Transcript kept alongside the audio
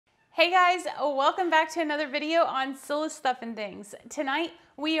Hey guys, welcome back to another video on Scylla's Stuff and Things. Tonight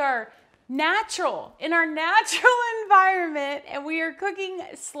we are natural, in our natural environment, and we are cooking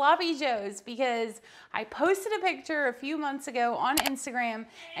sloppy joes because I posted a picture a few months ago on Instagram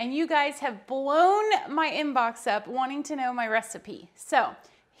and you guys have blown my inbox up wanting to know my recipe. So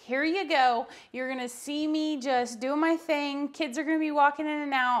here you go. You're gonna see me just doing my thing. Kids are gonna be walking in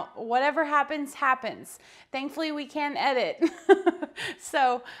and out. Whatever happens, happens. Thankfully, we can edit.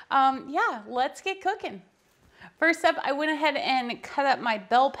 So yeah, let's get cooking. First up, I went ahead and cut up my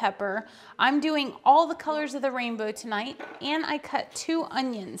bell pepper. I'm doing all the colors of the rainbow tonight, and I cut 2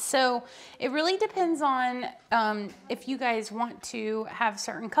 onions. So it really depends on if you guys want to have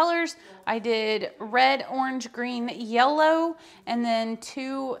certain colors. I did red, orange, green, yellow, and then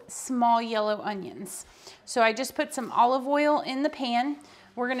 2 small yellow onions. So I just put some olive oil in the pan.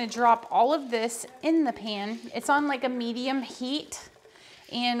 We're gonna drop all of this in the pan. It's on like a medium heat.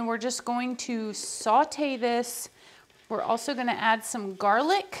 And we're just going to saute this. We're also gonna add some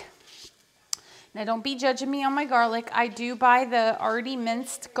garlic. Now don't be judging me on my garlic. I do buy the already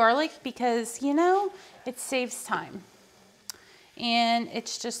minced garlic because, you know, it saves time. And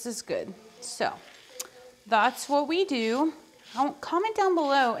it's just as good. So that's what we do. Comment down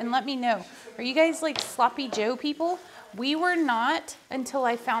below and let me know. Are you guys like sloppy Joe people? We were not until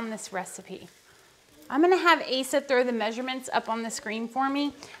I found this recipe. I'm gonna have Asa throw the measurements up on the screen for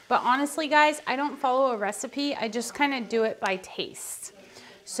me, but honestly guys, I don't follow a recipe, I just kind of do it by taste.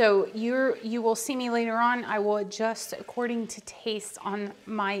 So you will see me later on, I will adjust according to taste on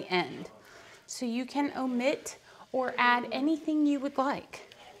my end. So you can omit or add anything you would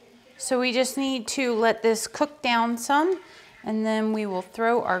like. So we just need to let this cook down some, and then we will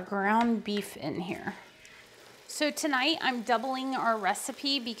throw our ground beef in here. So tonight I'm doubling our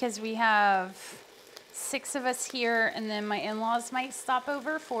recipe because we have 6 of us here, and then my in-laws might stop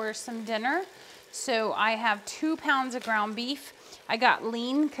over for some dinner. So I have 2 pounds of ground beef. I got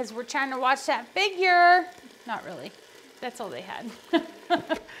lean because we're trying to watch that figure. Not really, that's all they had.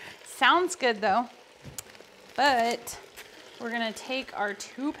 Sounds good though. But we're gonna take our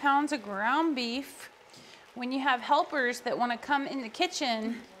 2 pounds of ground beef. When you have helpers that wanna come in the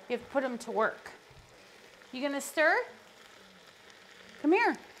kitchen, you have to put them to work. You gonna stir? Come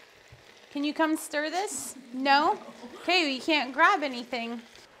here. Can you come stir this? No? Okay, well, you can't grab anything.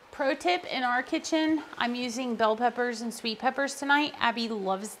 Pro tip, in our kitchen, I'm using bell peppers and sweet peppers tonight. Abby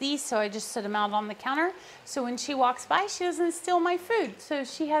loves these, so I just set them out on the counter. So when she walks by, she doesn't steal my food. So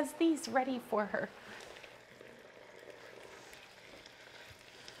she has these ready for her.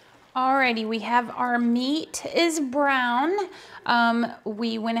 Alrighty, we have our meat is brown.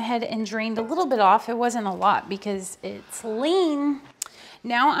 We went ahead and drained a little bit off. It wasn't a lot because it's lean.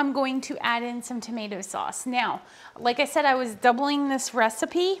 Now I'm going to add in some tomato sauce. Now, like I said, I was doubling this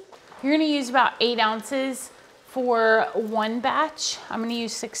recipe. You're gonna use about 8 ounces for 1 batch. I'm gonna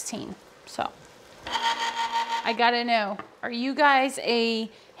use 16, so. I gotta know, are you guys a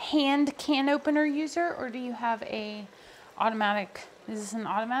hand can opener user, or do you have a automatic? Is this an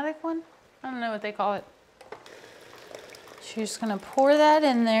automatic one? I don't know what they call it. So you're just gonna pour that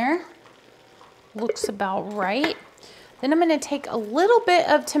in there. Looks about right. Then I'm gonna take a little bit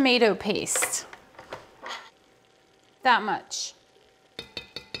of tomato paste. That much.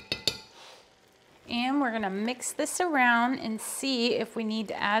 And we're gonna mix this around and see if we need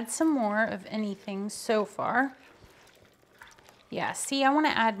to add some more of anything so far. Yeah, see, I wanna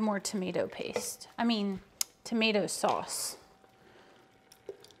add more tomato paste. I mean, tomato sauce.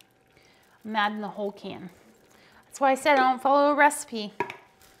 I'm adding the whole can. That's why I said I don't follow a recipe.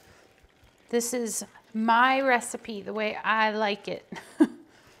 This is my recipe, the way I like it.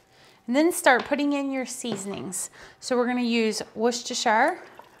 And then start putting in your seasonings. So we're gonna use Worcestershire.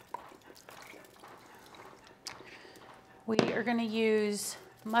 We are gonna use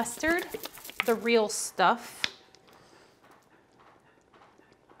mustard, the real stuff.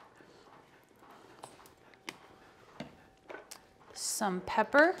 Some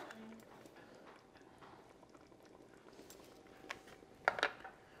pepper.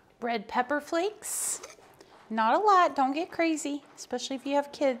 Red pepper flakes. Not a lot, don't get crazy, especially if you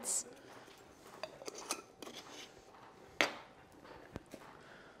have kids.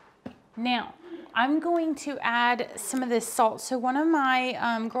 Now, I'm going to add some of this salt. So one of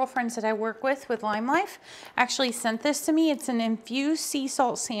my girlfriends that I work with LimeLife actually sent this to me. It's an infused sea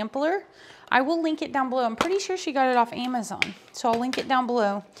salt sampler. I will link it down below. I'm pretty sure she got it off Amazon, so I'll link it down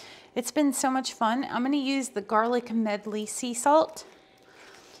below. It's been so much fun. I'm gonna use the garlic medley sea salt.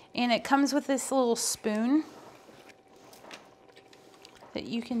 And it comes with this little spoon that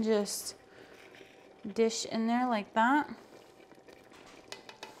you can just dish in there like that.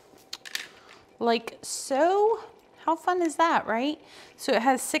 like so. How fun is that, right? So it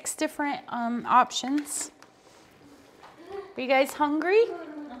has 6 different options. Are you guys hungry?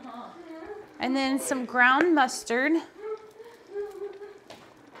 And then some ground mustard.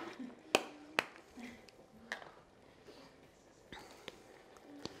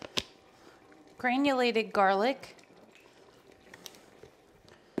 Granulated garlic.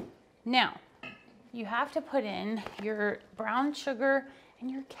 Now, you have to put in your brown sugar and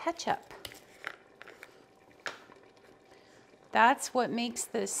your ketchup. That's what makes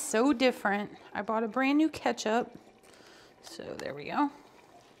this so different. I bought a brand new ketchup. So there we go.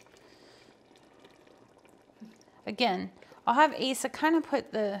 Again, I'll have Asa kind of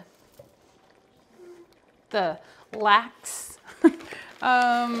put the lax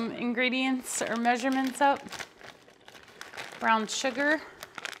ingredients or measurements up. Brown sugar,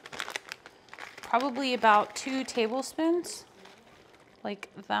 probably about 2 tablespoons, like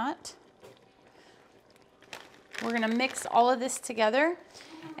that. We're gonna mix all of this together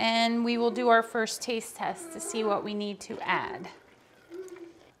and we will do our first taste test to see what we need to add.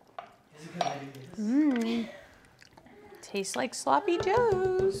 Tastes like sloppy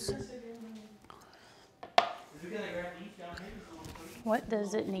joes. What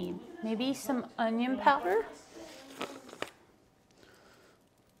does it need? Maybe some onion powder?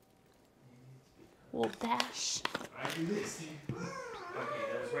 A little dash. I do this. Okay,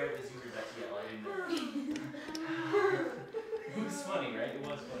 that was right as you were about to yell. I didn't know. It was funny, right? It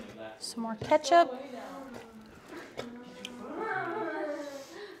was funny. Some more ketchup.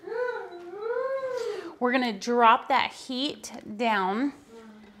 We're gonna drop that heat down.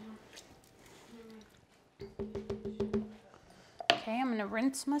 Okay, I'm gonna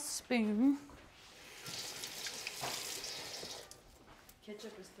rinse my spoon.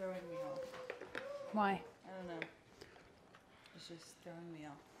 Ketchup is throwing me off. Why? I don't know. It's just throwing me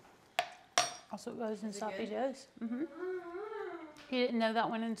off. Also goes in sloppy joes. You didn't know that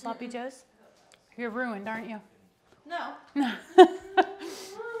one in sloppy joes? You're ruined, aren't you? No.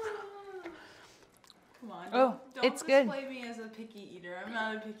 Come on. Oh, it's good. Don't display me as a picky eater. I'm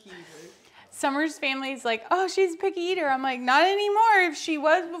not a picky eater. Summer's family's like, oh, she's a picky eater. I'm like, not anymore. If she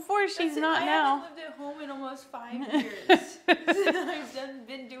was before, she's not now. I haven't lived at home in almost 5 years. I've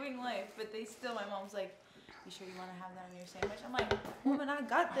been doing life, but my mom's like, you sure you want to have that on your sandwich? I'm like, woman, I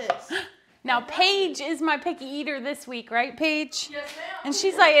got this. Now, Paige is my picky eater this week, right, Paige? Yes, ma'am. And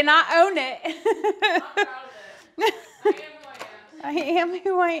she's like, and I own it. I'm proud of it. I am who I am. I am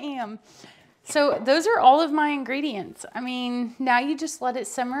who I am. So those are all of my ingredients. I mean, now you just let it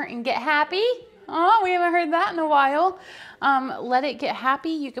simmer and get happy. Oh, we haven't heard that in a while. Let it get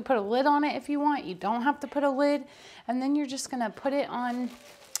happy. You could put a lid on it if you want. You don't have to put a lid. And then you're just going to put it on.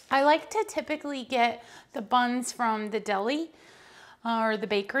 I like to typically get the buns from the deli or the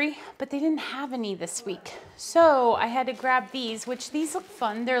bakery, but they didn't have any this week. So I had to grab these, which these look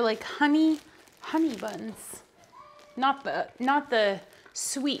fun. They're like honey buns. Not the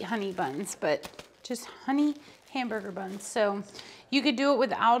sweet honey buns, but just honey hamburger buns. So you could do it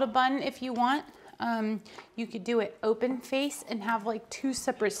without a bun if you want. You could do it open face and have like 2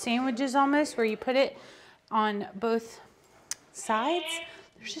 separate sandwiches almost, where you put it on both sides.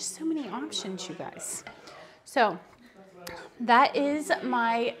 There's just so many options, you guys. So that is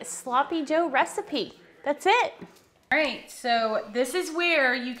my sloppy joe recipe. That's it. All right, so this is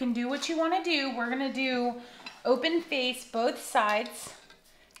where you can do what you want to do. We're gonna do open face both sides.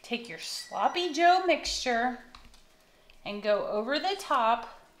 Take your sloppy joe mixture and go over the top.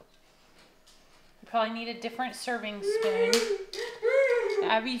 You probably need a different serving spoon.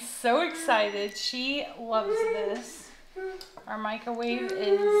 Abby's so excited. She loves this. Our microwave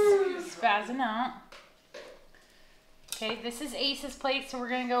is spazzing out. Okay, this is Ace's plate, so we're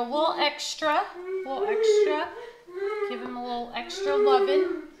gonna go a little extra. Give him a little extra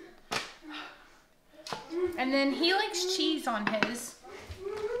loving. And then he likes cheese on his.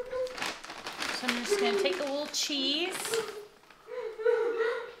 So I'm just gonna take a little cheese.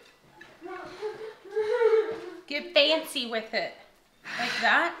 Get fancy with it, like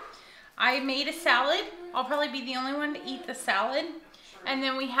that. I made a salad. I'll probably be the only one to eat the salad. And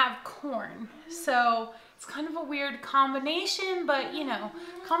then we have corn. So it's kind of a weird combination, but you know,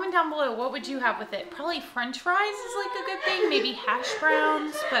 comment down below, what would you have with it? Probably French fries is like a good thing, maybe hash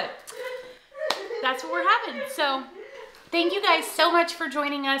browns, but that's what we're having. So thank you guys so much for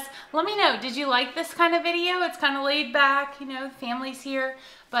joining us. Let me know, did you like this kind of video? It's kind of laid back, you know, family's here.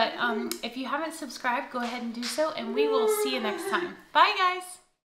 But if you haven't subscribed, go ahead and do so, and we will see you next time. Bye, guys.